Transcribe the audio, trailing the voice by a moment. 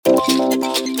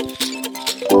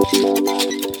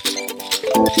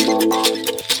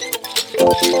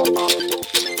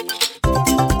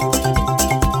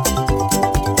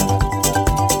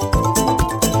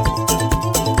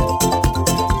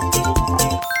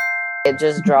it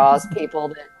just draws people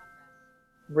that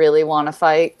really want to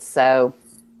fight. So,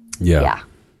 yeah.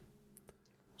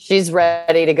 She's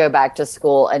ready to go back to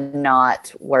school and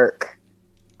not work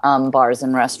bars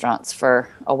and restaurants for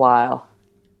a while.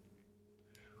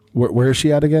 Where is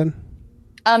she at again?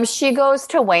 She goes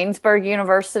to Waynesburg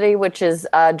University, which is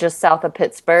just south of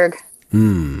Pittsburgh.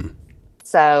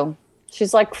 So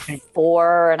she's like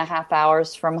 4.5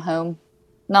 hours from home.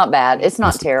 Not bad. It's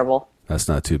not terrible. That's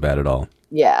not too bad at all.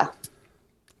 Yeah.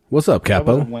 What's up,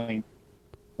 Capo?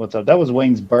 What's up? That was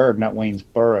Waynesburg, not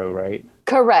Waynesboro, right?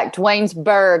 Correct.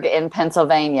 Waynesburg in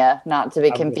Pennsylvania, not to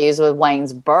be confused with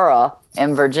Waynesboro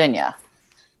in Virginia.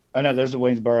 I know there's a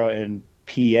Waynesboro in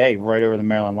PA right over the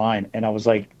Maryland line, and I was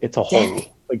like, it's a hole.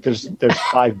 Like there's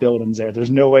 5 buildings there. There's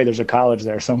no way there's a college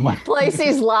there somewhere.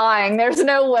 Lacey's lying. There's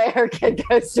no way her kid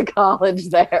goes to college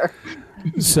there.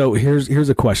 So here's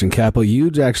a question, Capo. You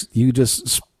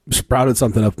just sprouted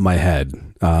something up in my head,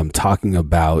 talking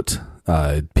about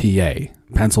PA,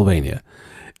 Pennsylvania.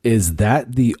 Is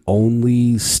that the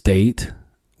only state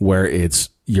where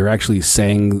you're actually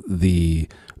saying the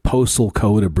postal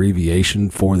code abbreviation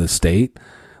for the state?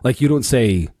 Like you don't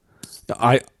say,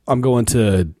 I'm going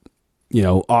to,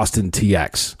 Austin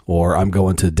TX, or I'm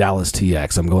going to Dallas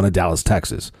TX. I'm going to Dallas,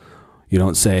 Texas. You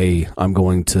don't say I'm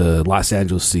going to Los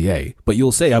Angeles, CA, but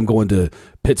you'll say I'm going to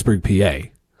Pittsburgh, PA.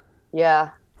 Yeah.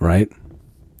 Right?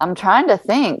 I'm trying to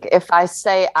think. If I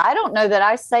don't know that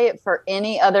I say it for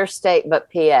any other state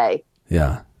but PA.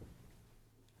 Yeah.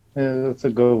 That's a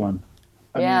good one.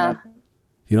 I mean,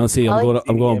 you don't see I'm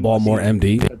going to Baltimore,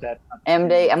 MD.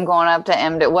 MD. I'm going up to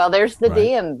MD. Well, there's the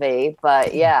DMV,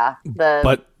 but yeah.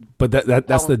 But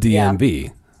that's the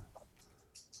DMV.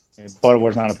 Yeah.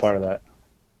 Baltimore's not a part of that.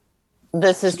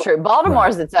 This is true. Baltimore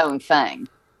is its own thing.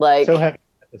 Like, so have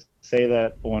to say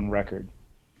that on record.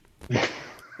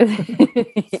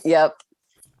 Yep.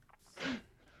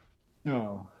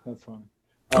 No, that's fine.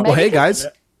 Well, hey guys.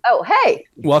 Oh, hey.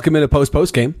 Welcome into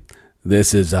Post Game.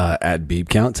 This is at Beep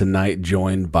Count tonight,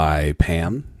 joined by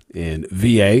Pam in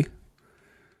VA,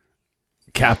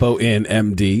 Capo in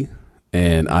MD,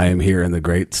 and I am here in the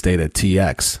great state of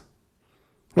TX.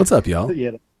 What's up, y'all?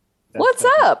 Yeah. What's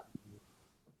up?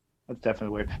 That's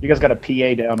definitely weird. You guys got a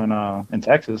PA down in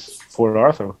Texas, Port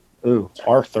Arthur. Ooh,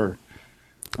 Arthur.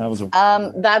 That was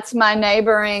that's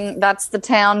that's the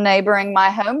town neighboring my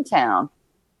hometown.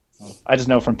 I just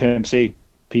know from Pimp C,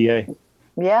 PA.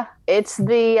 Yeah, it's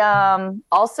the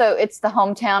it's the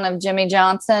hometown of Jimmy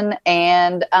Johnson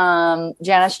and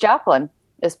Janis Joplin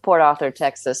is Port Arthur,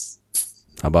 Texas.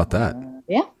 How about that?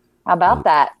 Yeah, how about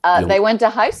that? They went to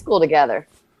high school together.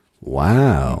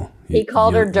 Wow. He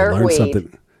called her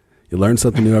Dirtweed. You learn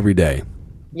something new every day.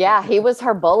 Yeah, he was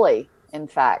her bully, in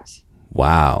fact.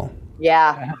 Wow.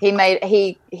 Yeah, he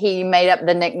made up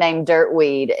the nickname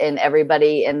Dirtweed, and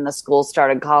everybody in the school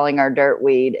started calling her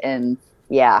Dirtweed, and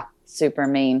yeah, super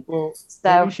mean. Well,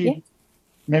 so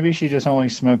maybe she just only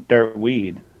smoked dirt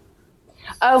weed.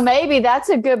 Oh, maybe that's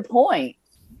a good point.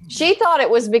 She thought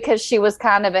it was because she was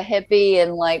kind of a hippie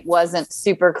and like wasn't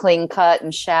super clean cut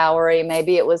and showery.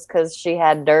 Maybe it was because she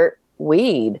had dirt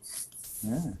weed.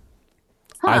 Yeah.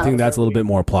 I think that's a little bit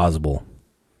more plausible.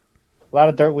 A lot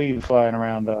of dirt weed flying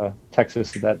around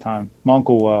Texas at that time. My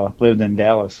uncle lived in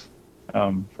Dallas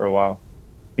for a while.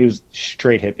 He was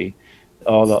straight hippie.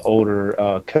 All the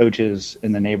older coaches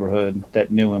in the neighborhood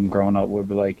that knew him growing up would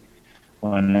be like,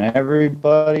 when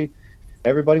everybody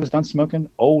was done smoking,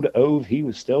 old Ove, he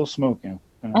was still smoking.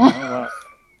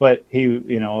 But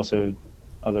he, also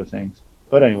other things.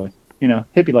 But anyway,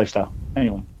 hippie lifestyle.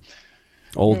 Anyway.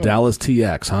 Old Dallas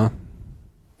TX, huh?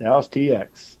 Dallas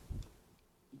TX.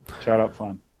 Shout out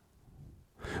fun.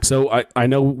 So I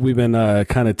know we've been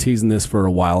kind of teasing this for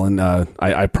a while, and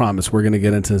I promise we're going to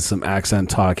get into some accent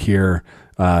talk here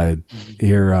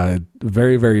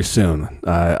very, very soon.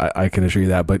 I can assure you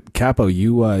that. But Capo,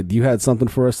 you had something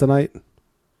for us tonight?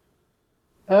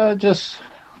 Just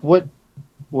what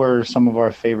were some of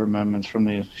our favorite moments from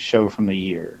the show from the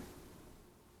year?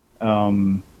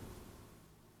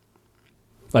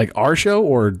 Like our show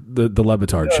or the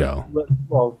Levitard show?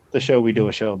 Well, the show we do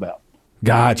a show about.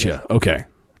 Gotcha. Okay.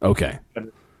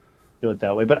 Do it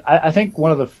that way. But I think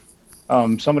one of the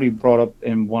somebody brought up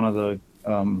in one of the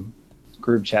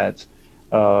group chats.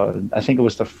 I think it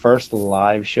was the first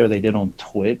live show they did on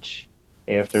Twitch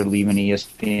after leaving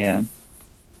ESPN.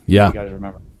 Yeah, you guys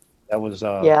remember? That was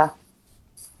that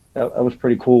was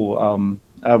pretty cool.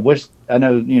 I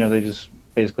know they just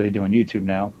basically doing YouTube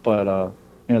now, but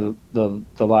the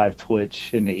live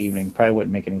Twitch in the evening probably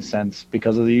wouldn't make any sense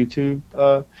because of the YouTube.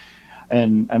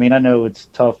 And I mean, I know it's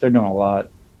tough. They're doing a lot.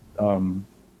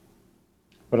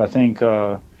 But I think,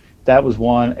 that was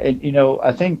one. And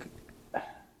I think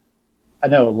I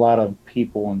know a lot of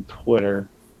people on Twitter.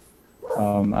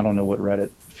 I don't know what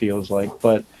Reddit feels like,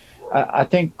 but I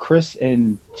think Chris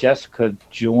and Jessica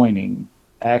joining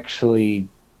actually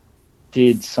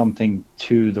did something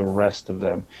to the rest of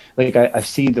them. Like I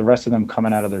see the rest of them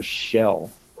coming out of their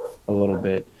shell a little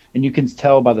bit, and you can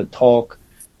tell by the talk,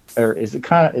 or is it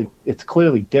it's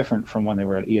clearly different from when they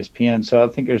were at ESPN. So I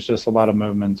think there's just a lot of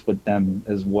movements with them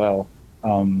as well.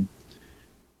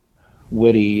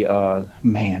 Woody,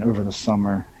 man, over the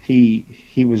summer, he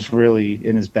was really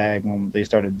in his bag when they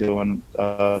started doing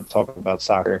talking about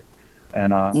soccer,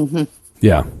 and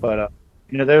yeah. But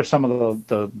there's some of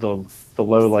the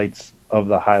low lights of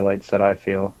the highlights that I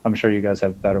feel. I'm sure you guys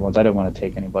have better ones. I don't want to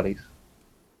take anybody's.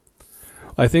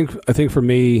 I think for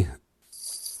me,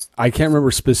 I can't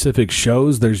remember specific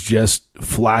shows. There's just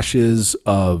flashes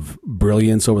of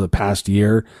brilliance over the past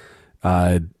year.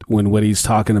 When Woody's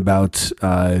talking about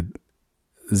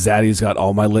Zaddy's got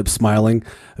all my lips smiling,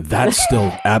 that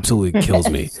still absolutely kills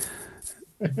me.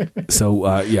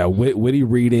 So yeah, Witty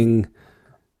reading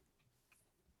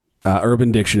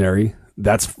Urban Dictionary.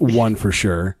 That's one for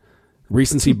sure.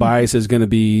 Recency bias is going to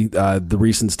be the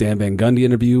recent Stan Van Gundy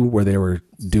interview where they were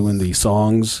doing the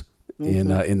songs in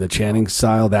the Channing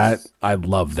style. That I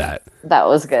love that. That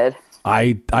was good.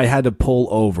 I had to pull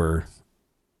over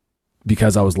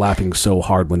because I was laughing so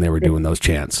hard when they were doing those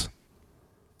chants.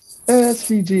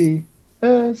 SVG,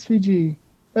 SVG,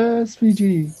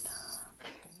 SVG.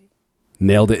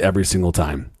 Nailed it every single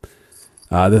time.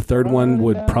 The third one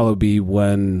would probably be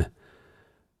when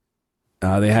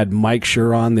they had Mike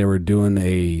Schur on. They were doing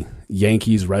a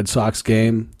Yankees-Red Sox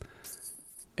game,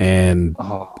 and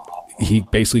he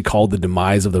basically called the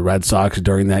demise of the Red Sox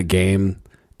during that game.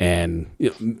 And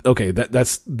okay,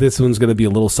 this one's going to be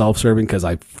a little self-serving because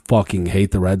I fucking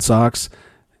hate the Red Sox.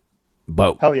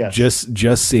 But yes.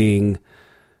 just seeing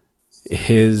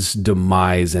his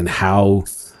demise and how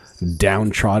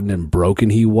downtrodden and broken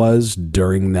he was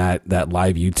during that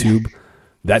live YouTube,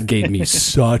 that gave me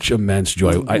such immense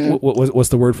joy. What's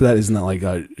the word for that? Isn't that like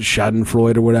a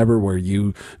Schadenfreude or whatever, where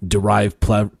you derive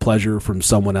pleasure from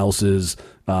someone else's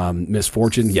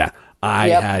misfortune? Yeah, I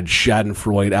had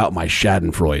Schadenfreude out my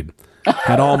Schadenfreude.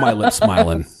 Had all my lips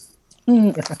smiling.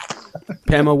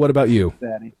 Pamela, what about you?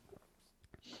 Daddy.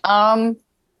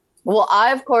 Well,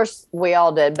 of course, we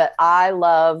all did, but I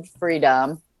loved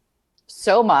Freedom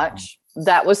so much.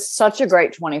 That was such a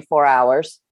great 24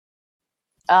 hours.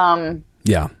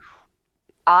 Yeah.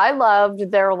 I loved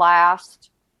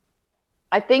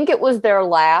I think it was their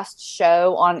last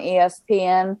show on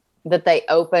ESPN that they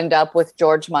opened up with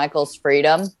George Michael's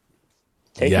Freedom.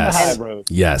 Taking the high road.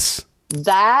 Yes.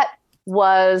 That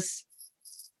was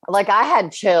like, I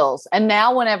had chills. And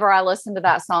now whenever I listen to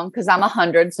that song, because I'm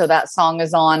 100, so that song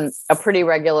is on a pretty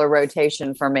regular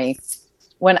rotation for me.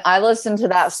 When I listen to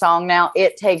that song now,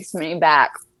 it takes me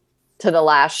back to the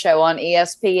last show on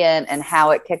ESPN and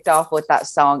how it kicked off with that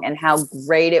song and how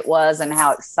great it was and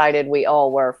how excited we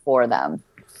all were for them.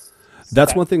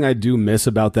 That's one thing I do miss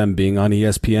about them being on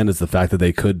ESPN is the fact that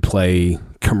they could play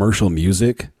commercial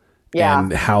music. Yeah.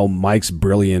 And how Mike's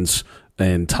brilliance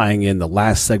and tying in the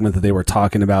last segment that they were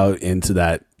talking about into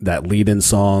that lead-in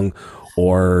song,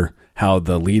 or how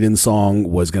the lead-in song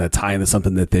was going to tie into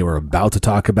something that they were about to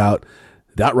talk about.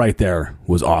 That right there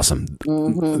was awesome.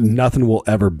 Mm-hmm. Nothing will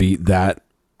ever beat that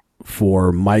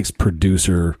for Mike's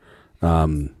producer,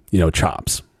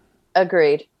 chops.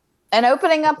 Agreed. And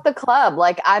opening up the club,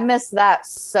 like, I miss that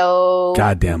so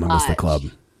goddamn, I miss much. the club.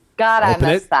 God, I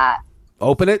miss that.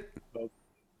 Open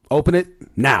it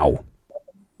now.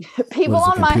 People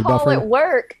on my hall at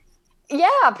work.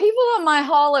 Yeah, people on my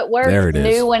hall at work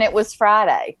knew when it was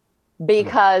Friday,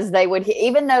 because they would,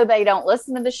 even though they don't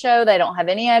listen to the show, they don't have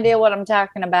any idea what I'm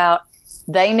talking about.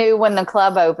 They knew when the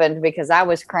club opened because I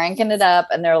was cranking it up,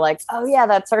 and they're like, "Oh yeah,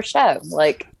 that's our show."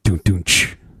 Like,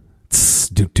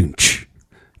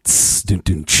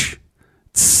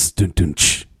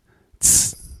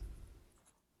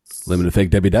 Limited Fake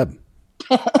Debbie Deb.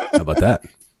 How about that?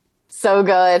 So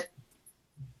good.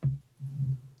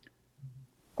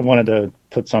 I wanted to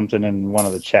put something in one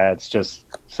of the chats just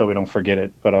so we don't forget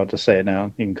it, but I'll just say it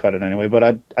now. You can cut it anyway.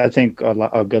 But I think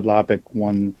a good topic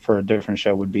one for a different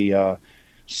show would be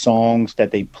songs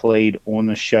that they played on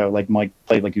the show, like Mike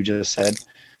played, like you just said,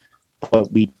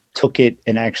 but we took it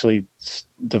and actually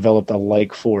developed a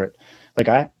like for it. Like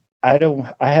I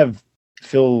have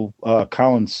Phil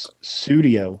Collins'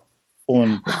 Studio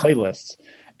on the playlists,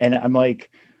 and I'm like,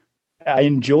 I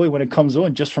enjoy when it comes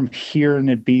on just from hearing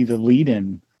it be the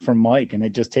lead-in from Mike, and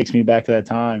it just takes me back to that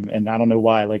time. And I don't know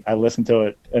why. Like, I listen to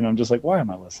it, and I'm just like, why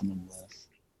am I listening to this?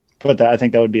 But I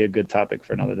think that would be a good topic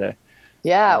for another day.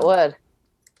 Yeah, it would.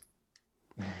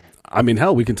 I mean,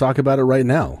 hell, we can talk about it right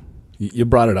now. You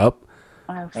brought it up.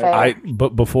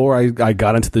 But before I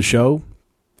got into the show,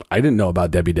 I didn't know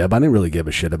about Debbie Deb. I didn't really give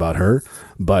a shit about her.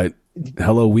 But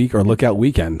Hello Week or Lookout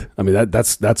Weekend. I mean,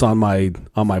 that's on my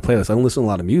playlist. I don't listen to a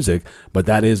lot of music, but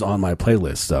that is on my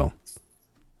playlist. So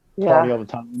Party All the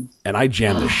Time. And I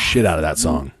jammed the shit out of that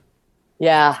song.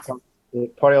 Yeah.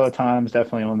 Party All the Time is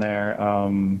definitely on there.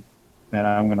 And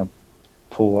I'm gonna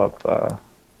pull up.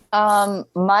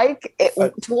 Mike,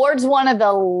 towards one of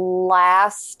the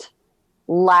last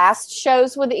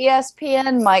shows with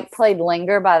ESPN, Mike played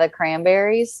 "Linger" by the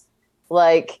Cranberries.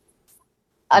 Like,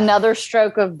 another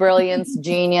stroke of brilliance,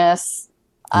 genius.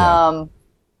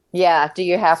 Yeah. Do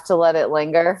you have to let it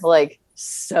linger? Like,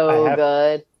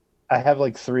 good. I have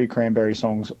like 3 Cranberry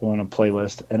songs on a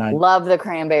playlist, and I love the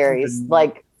Cranberries.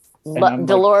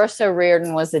 Dolores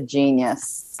O'Riordan was a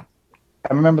genius.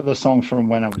 I remember the songs from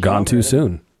when I was Gone Too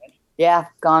Soon. Yeah,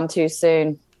 Gone Too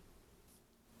Soon.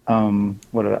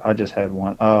 I just had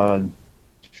one.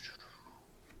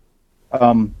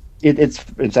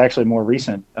 It's actually more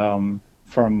recent.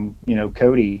 From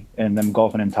Cody and them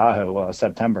golfing in Tahoe,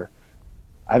 September.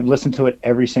 I've listened to it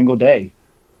every single day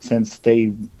since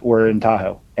they were in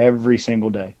Tahoe. Every single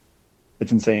day.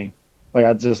 It's insane. Like,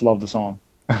 I just love the song.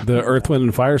 The Earth, Wind,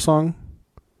 and Fire song?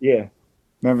 Yeah.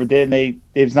 Remember,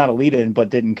 it's not a lead-in, but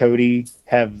didn't Cody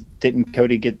get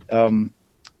them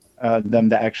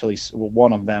to actually,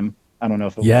 one of them, I don't know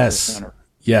if it was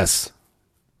Yes.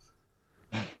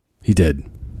 He did.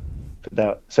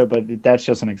 But that's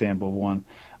just an example of one.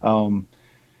 And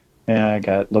I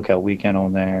got Lookout Weekend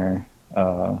on there.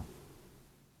 I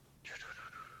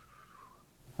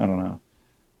don't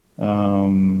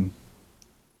know.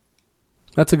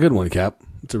 That's a good one, Cap.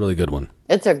 It's a really good one.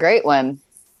 It's a great one.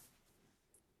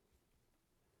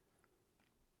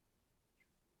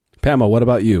 Pamela, what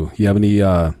about you? You have any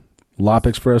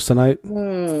Lopics for us tonight?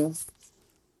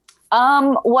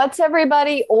 What's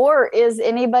everybody, or is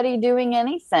anybody doing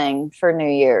anything for New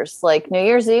Year's? Like, New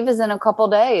Year's Eve is in a couple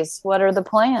days. What are the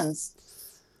plans?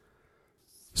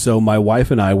 So my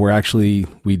wife and I were actually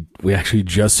we actually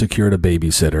just secured a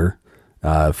babysitter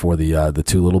for the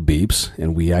 2 little beeps,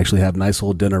 and we actually have nice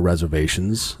little dinner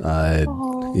reservations.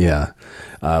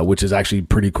 Which is actually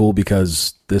pretty cool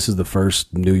because this is the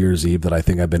first New Year's Eve that I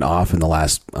think I've been off in the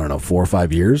last 4 or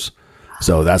 5 years.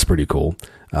 So that's pretty cool.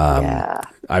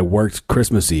 I worked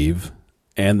Christmas Eve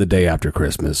and the day after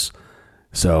Christmas.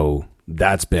 So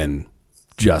that's been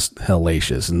just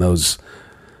hellacious. And those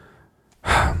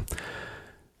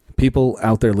people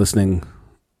out there listening,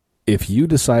 if you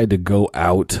decide to go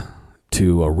out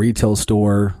to a retail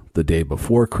store the day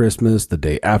before Christmas, the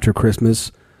day after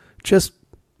Christmas, just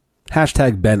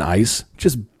 #Ben Ice,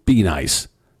 just be nice.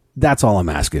 That's all I'm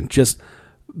asking. Just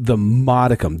the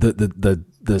modicum,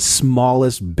 the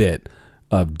smallest bit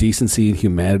of decency and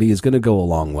humanity is going to go a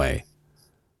long way.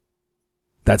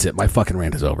 That's it. My fucking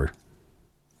rant is over.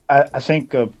 I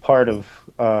think a part of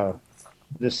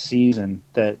this season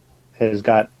that has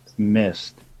got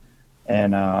missed,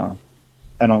 and I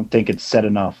don't think it's said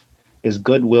enough, is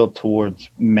goodwill towards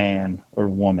man or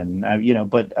woman.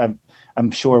 But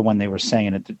I'm sure when they were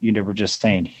saying it, they were just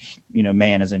saying,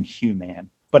 man as in human.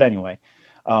 But anyway,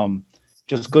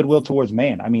 just goodwill towards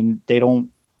man. I mean,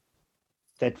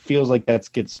 that feels like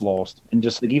that gets lost. And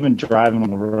just like even driving on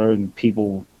the road and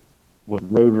people with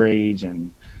road rage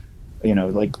and,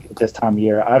 like this time of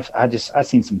year, I've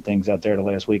seen some things out there the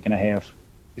last week and a half.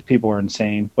 These people are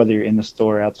insane, whether you're in the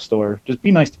store, out the store, just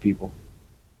be nice to people.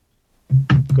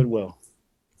 Goodwill.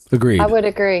 Agreed. I would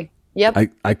agree. Yep.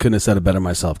 I couldn't have said it better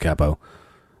myself, Capo.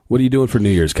 What are you doing for New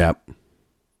Year's, Cap?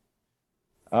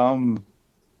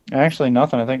 Actually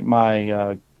nothing. I think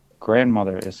my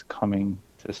grandmother is coming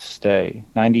to stay.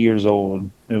 90 years old.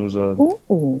 It was a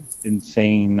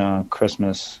insane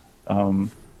Christmas.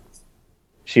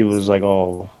 She was like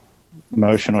all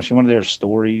emotional. She wanted to hear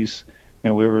stories.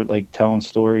 We were like telling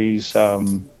stories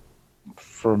from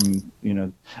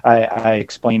I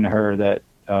explained to her that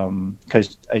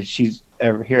because she's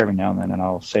here every now and then, and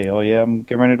I'll say, oh yeah, I'm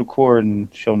getting ready to record,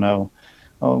 and she'll know,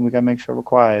 oh, we gotta make sure we're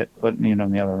quiet, but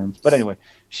in the other rooms. But anyway,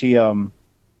 she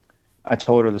I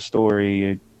told her the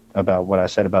story about what I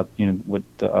said about what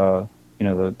the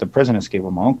prison escape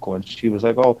with my uncle, and she was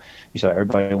like, oh,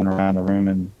 everybody went around the room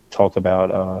and talked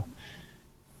about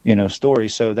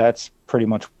stories. So that's pretty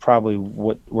much probably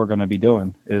what we're going to be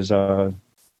doing is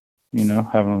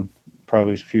having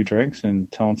probably a few drinks and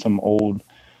telling some old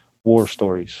war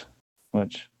stories,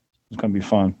 which is going to be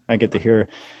fun. I get to hear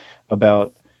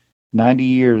about 90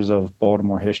 years of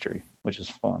Baltimore history, which is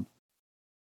fun.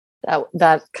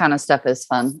 That kind of stuff is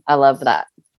fun. I love that.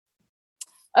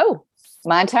 Oh,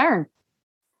 my turn.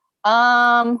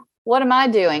 What am I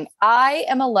doing? I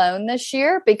am alone this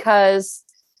year because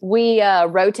we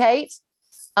rotate.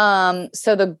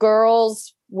 So the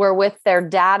girls were with their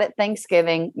dad at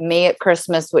Thanksgiving, me at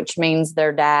Christmas, which means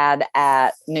their dad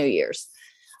at New Year's.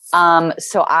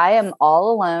 So I am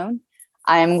all alone.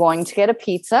 I am going to get a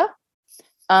pizza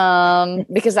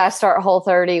because I start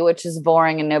Whole30, which is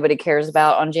boring and nobody cares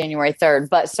about, on January 3rd.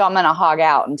 But so I'm going to hog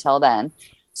out until then.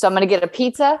 So I'm going to get a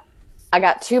pizza. I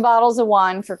got 2 bottles of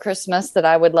wine for Christmas that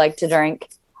I would like to drink.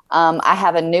 I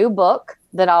have a new book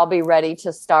that I'll be ready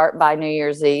to start by New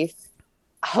Year's Eve.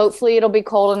 Hopefully it'll be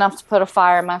cold enough to put a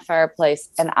fire in my fireplace,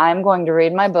 and I'm going to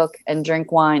read my book and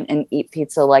drink wine and eat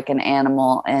pizza like an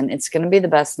animal, and it's going to be the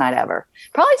best night ever.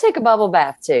 Probably take a bubble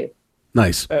bath too.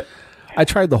 Nice. I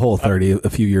tried the Whole30 a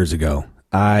few years ago.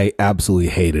 I absolutely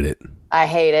hated it. I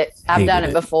hate it. I've done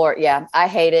it before. Yeah, I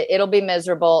hate it. It'll be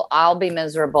miserable. I'll be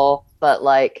miserable, but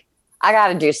like, I got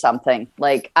to do something.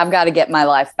 Like, I've got to get my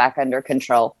life back under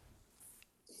control.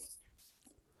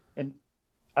 And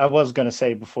I was going to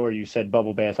say, before you said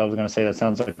bubble bath, I was going to say that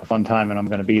sounds like a fun time and I'm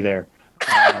going to be there.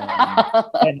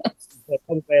 And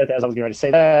bubble bath, as I was getting ready to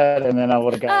say that, and then I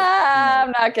would have got.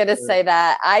 I'm not going to say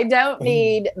that. I don't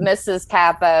need Mrs.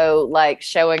 Capo like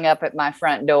showing up at my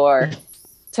front door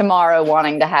tomorrow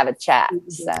wanting to have a chat.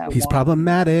 So he's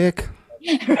problematic.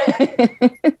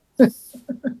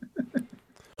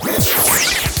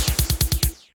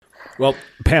 Well,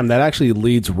 Pam, that actually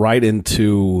leads right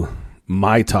into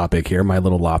my topic here, my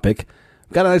little topic.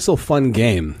 Got a nice little fun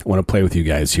game I want to play with you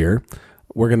guys here.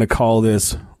 We're going to call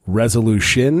this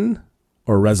Resolution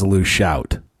or Resolute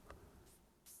Shout.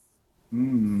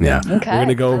 Yeah. Okay. We're going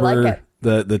to go over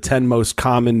the 10 most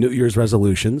common New Year's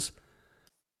resolutions.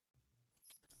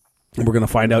 And we're going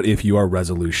to find out if you are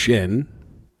Resolution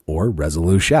or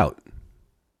Resolute Shout.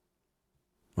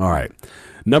 All right.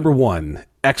 Number 1,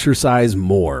 exercise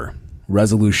more.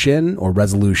 Resolution or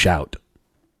Resolute Shout?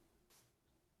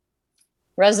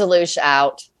 Resolute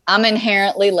Shout. I'm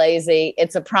inherently lazy.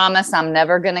 It's a promise I'm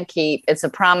never going to keep. It's a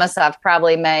promise I've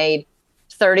probably made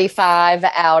 35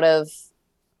 out of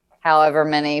however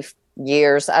many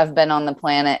years I've been on the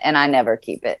planet, and I never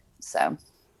keep it. So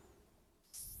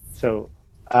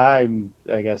I'm,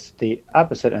 I guess, the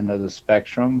opposite end of the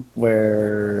spectrum,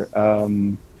 where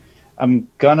I'm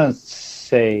gonna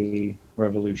say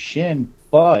Revolution,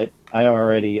 but I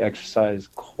already exercise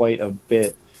quite a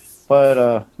bit.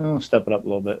 But I'll step it up a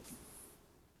little bit.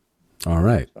 All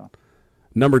right. So.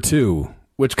 Number 2,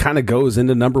 which kind of goes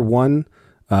into number 1.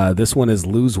 This one is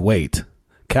lose weight.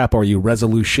 Cap, are you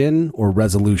Resolution or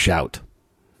Resolute Shout?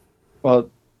 Well,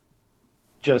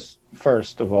 just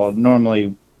first of all,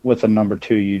 normally with a number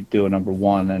 2, you do a number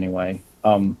 1 anyway.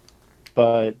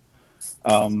 But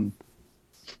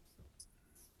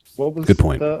what was good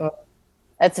point?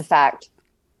 That's a fact.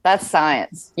 That's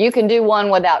science. You can do 1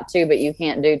 without 2, but you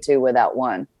can't do 2 without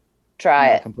 1. Try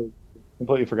it.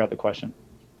 Completely forgot the question.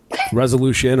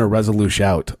 Resolution or Resolute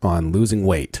Shout on losing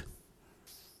weight?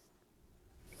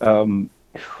 I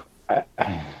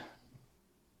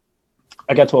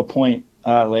got to a point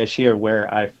last year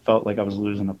where I felt like I was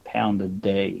losing a pound a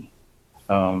day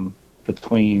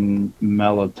between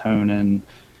melatonin.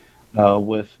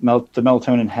 The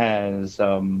melatonin has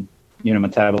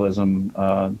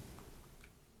metabolism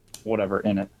whatever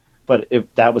in it, but if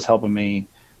that was helping me,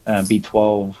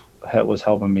 B12 was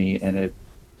helping me, and it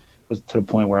was to the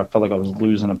point where I felt like I was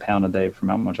losing a pound a day from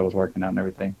how much I was working out and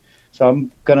everything. So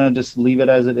I'm gonna just leave it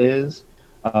as it is.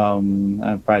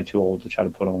 I'm probably too old to try to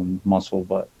put on muscle,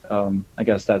 but I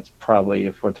guess that's probably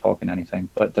if we're talking anything.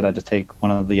 But did I just take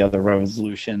one of the other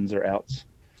resolutions or outs?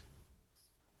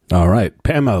 All right,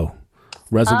 Pamo,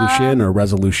 Resolution or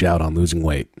Resolute Shout on losing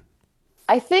weight?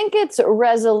 I think it's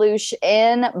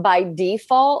Resolution by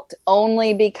default,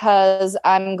 only because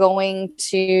I'm going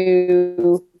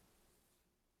to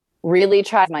really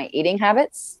try my eating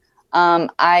habits.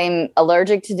 I'm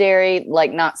allergic to dairy,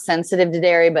 like not sensitive to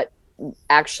dairy, but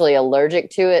actually allergic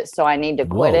to it. So I need to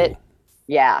quit it.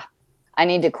 Yeah, I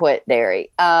need to quit dairy.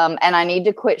 And I need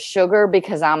to quit sugar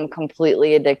because I'm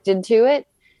completely addicted to it.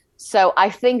 So I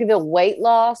think the weight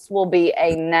loss will be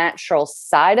a natural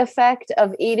side effect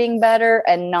of eating better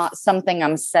and not something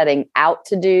I'm setting out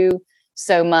to do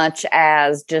so much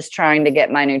as just trying to get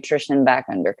my nutrition back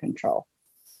under control.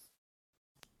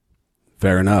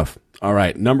 Fair enough. All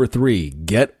right. Number 3,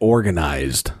 get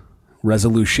organized.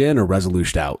 Resolution or Resolute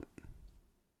Shout?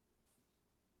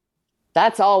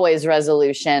 That's always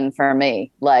Resolution for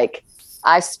me. Like,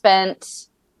 I spent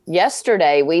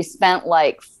yesterday we spent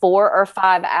like 4 or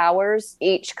 5 hours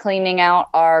each cleaning out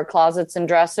our closets and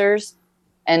dressers,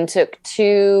 and took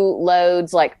 2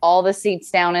 loads, like all the seats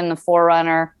down in the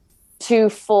 4Runner, 2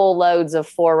 full loads of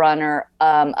 4Runner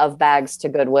of bags to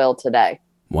Goodwill today.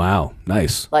 Wow.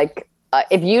 Nice. Like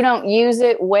if you don't use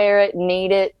it, wear it,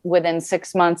 need it, within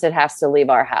 6 months, it has to leave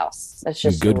our house. That's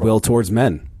just Goodwill towards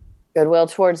men. Goodwill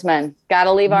towards men. Got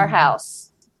to leave our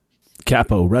house.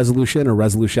 Capo, resolution or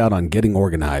resolution out on getting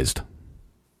organized?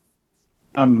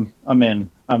 I'm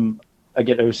in. I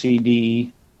get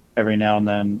OCD every now and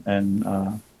then, and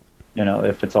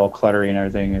if it's all cluttery and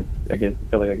everything, I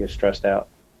feel like I get stressed out.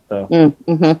 So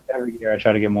every year I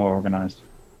try to get more organized.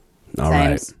 All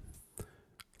right.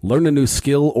 Learn a new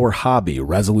skill or hobby,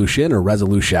 resolution or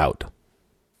resolution out?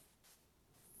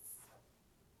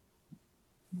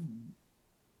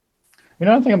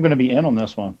 I think I'm going to be in on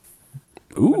this one.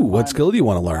 Ooh, what skill do you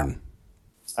want to learn?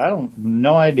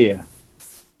 No idea.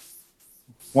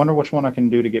 Wonder which one I can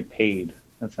do to get paid.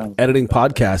 That sounds. Editing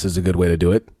podcasts is a good way to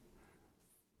do it.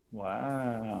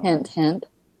 Wow. Hint, hint.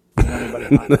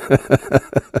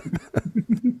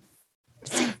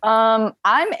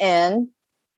 I'm in.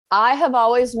 I have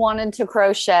always wanted to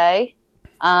crochet,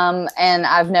 and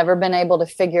I've never been able to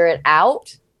figure it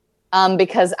out.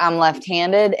 Because I'm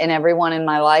left-handed and everyone in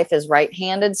my life is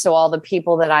right-handed. So all the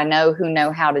people that I know who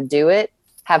know how to do it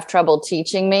have trouble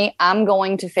teaching me. I'm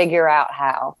going to figure out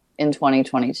how in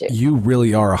 2022. You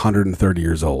really are 130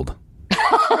 years old.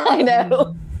 I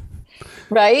know.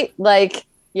 Right? Like,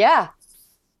 yeah.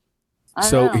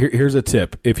 So here's a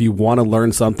tip. If you want to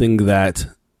learn something that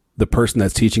the person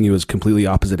that's teaching you is completely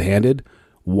opposite-handed,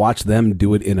 watch them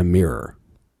do it in a mirror.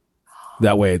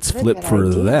 That way it's flipped for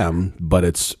them, but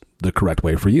it's the correct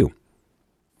way for you.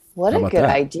 What a good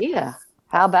idea.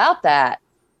 How about that?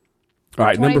 All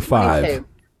right, number 5.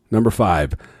 Number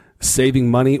 5, saving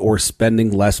money or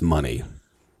spending less money.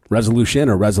 Resolution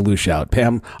or resolution out?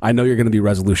 Pam, I know you're going to be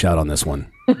resolution out on this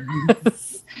one.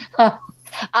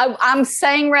 I'm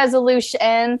saying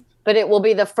resolution, but it will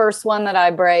be the first one that I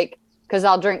break, because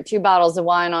I'll drink 2 bottles of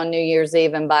wine on New Year's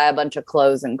Eve and buy a bunch of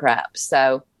clothes and crap.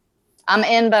 So I'm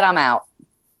in, but I'm out.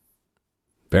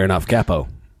 Fair enough. Capo.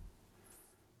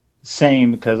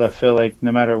 Same, because I feel like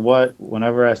no matter what,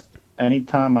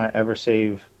 anytime I ever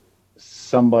save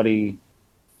somebody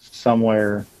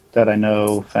somewhere that I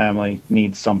know, family,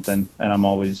 needs something, and I'm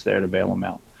always there to bail them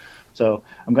out. So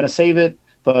I'm going to save it,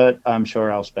 but I'm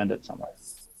sure I'll spend it somewhere.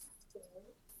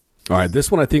 All right,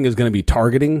 this one I think is going to be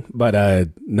targeting, but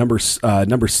number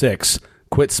 6,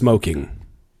 quit smoking.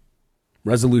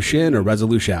 Resolution or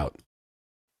resolution out?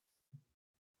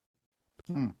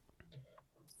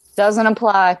 Doesn't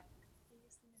apply.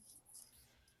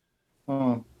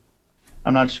 I'm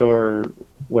not sure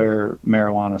where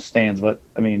marijuana stands, but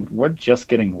I mean, we're just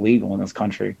getting legal in this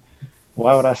country.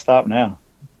 Why would I stop now?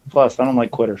 Plus, I don't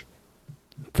like quitters.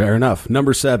 Fair enough.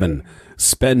 Number 7,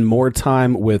 spend more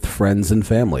time with friends and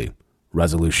family.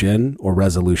 Resolution or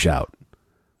resolution out?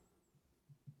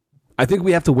 I think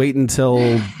we have to wait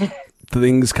until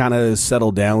things kind of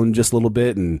settle down just a little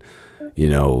bit, and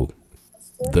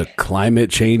the climate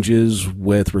changes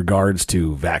with regards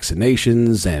to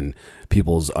vaccinations and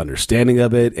people's understanding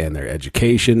of it and their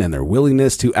education and their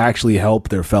willingness to actually help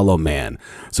their fellow man.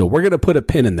 So we're going to put a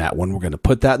pin in that one. We're going to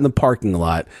put that in the parking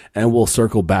lot, and we'll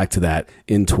circle back to that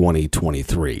in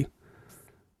 2023.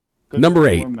 Number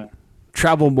 8,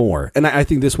 travel more. And I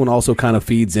think this one also kind of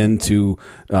feeds into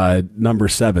number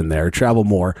 7 there, travel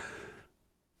more.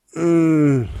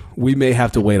 We may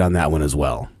have to wait on that one as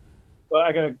well. Well,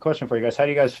 I got a question for you guys. How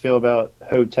do you guys feel about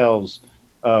hotels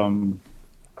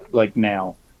like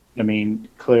now? I mean,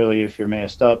 clearly if you're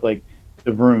masked up, like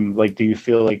the room, like do you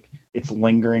feel like it's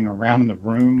lingering around in the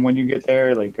room when you get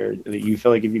there? Like, or do you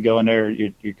feel like if you go in there,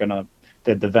 you're going to,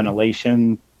 the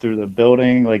ventilation through the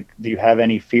building, like do you have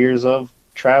any fears of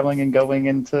traveling and going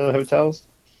into hotels?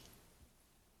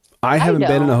 I haven't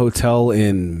been in a hotel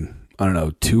in,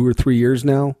 2 or 3 years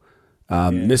now.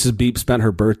 Mrs. Beep spent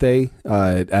her birthday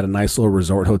at a nice little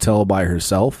resort hotel by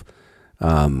herself,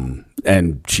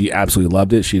 and she absolutely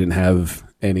loved it. She didn't have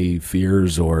any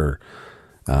fears or,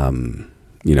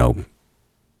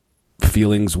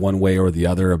 feelings one way or the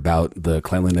other about the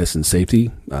cleanliness and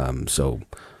safety. So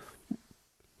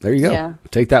there you go. Yeah.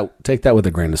 Take that with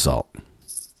a grain of salt.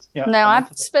 Yeah. Now,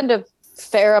 I've spent a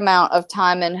fair amount of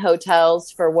time in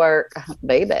hotels for work,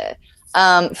 baby.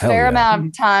 Fair amount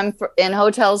of time in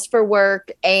hotels for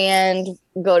work, and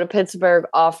go to Pittsburgh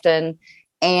often.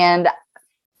 And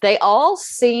they all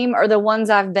seem, or the ones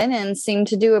I've been in, seem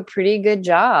to do a pretty good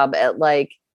job at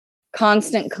like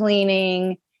constant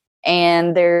cleaning.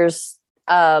 And there's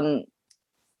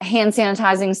hand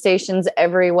sanitizing stations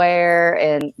everywhere.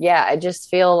 And yeah, I just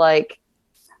feel like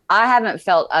I haven't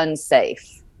felt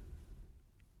unsafe.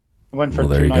 I went for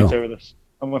 2 nights over this.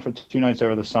 I went for 2 nights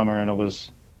over the summer, and it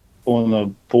was on the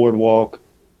boardwalk,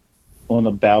 on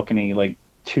the balcony, like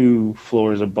 2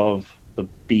 floors above the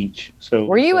beach. So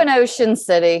were you in Ocean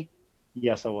City?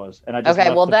 Yes, I was. And I just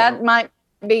okay. Well, that might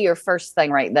be your first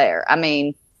thing right there. I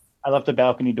mean, I left the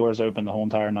balcony doors open the whole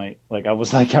entire night. Like I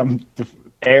was like, the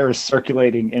air is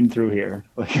circulating in through here.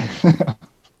 Like,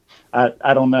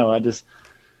 I don't know. I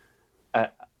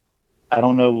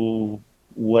don't know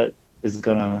what is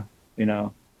gonna,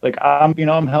 like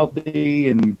I'm healthy,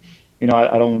 and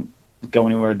I don't go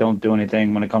anywhere, don't do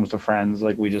anything when it comes to friends.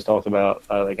 Like we just talked about,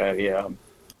 I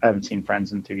haven't seen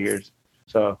friends in 2 years.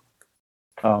 So,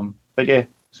 but yeah,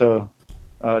 so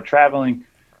traveling.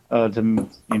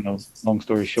 Long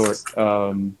story short,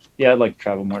 I'd like to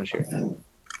travel more this year.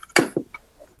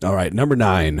 All right, number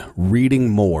 9, reading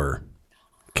more.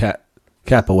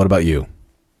 Kappa, what about you?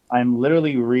 I'm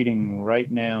literally reading right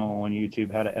now on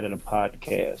YouTube how to edit a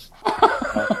podcast.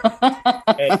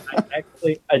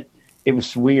 It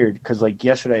was weird because like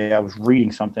yesterday I was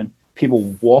reading something. People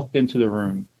walked into the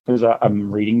room because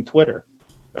I'm reading Twitter,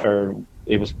 or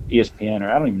it was ESPN, or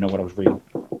I don't even know what I was reading.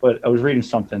 But I was reading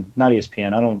something, not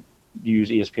ESPN. I don't use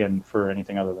ESPN for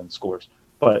anything other than scores,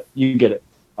 but you get it.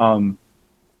 I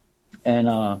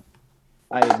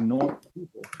ignore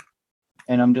people,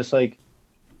 and I'm just like,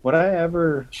 would I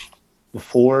ever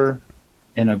before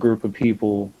in a group of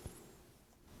people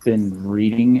been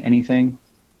reading anything?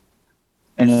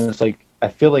 And it's like, I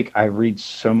feel like I read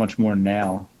so much more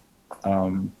now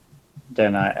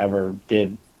than I ever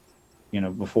did,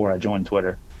 before I joined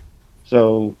Twitter.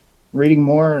 So reading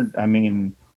more, I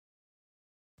mean,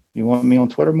 you want me on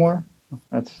Twitter more?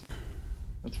 That's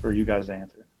for you guys to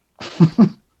answer.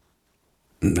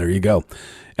 There you go.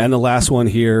 And the last one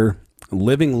here,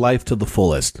 living life to the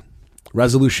fullest.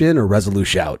 Resolution or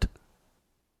resolution?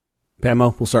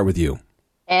 Pamo, we'll start with you.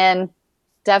 And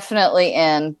definitely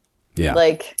in. Yeah.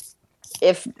 Like,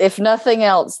 if nothing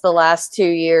else, the last 2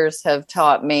 years have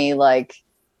taught me, like,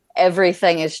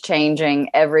 everything is changing.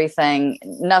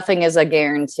 Nothing is a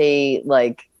guarantee.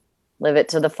 Like, live it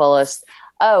to the fullest.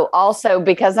 Oh, also,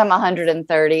 because I'm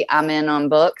 130, I'm in on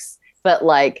books, but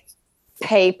like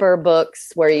paper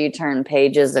books where you turn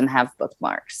pages and have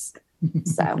bookmarks.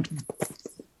 So,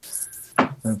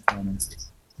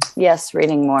 yes,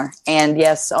 reading more. And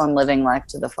yes, on living life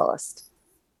to the fullest.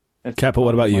 Kappa,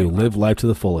 what about you? Live life to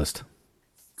the fullest.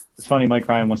 It's funny, Mike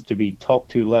Ryan wants to be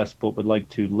talked to less, but would like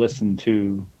to listen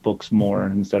to books more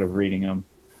instead of reading them.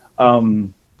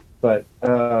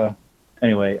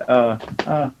 Anyway,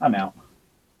 I'm out.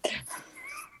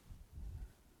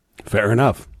 Fair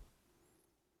enough.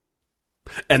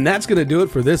 And that's going to do it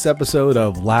for this episode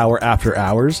of Lauer After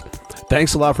Hours.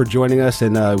 Thanks a lot for joining us,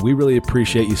 and we really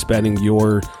appreciate you spending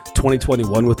your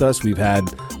 2021 with us. We've had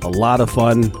a lot of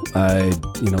fun,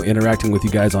 interacting with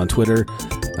you guys on Twitter.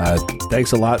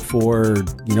 Thanks a lot for,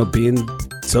 being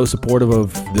so supportive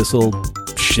of this little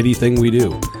shitty thing we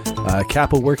do.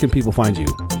 Kappa, where can people find you?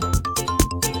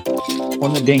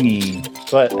 On the dinghy,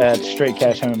 but at Straight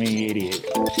Cash Homie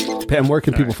 88. Pam, where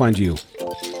can people find you?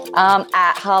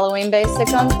 At Halloween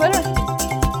Basic on Twitter.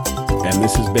 And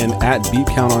this has been at Beat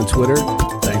Count on Twitter.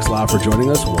 Thanks a lot for joining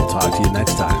us. We'll talk to you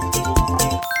next time.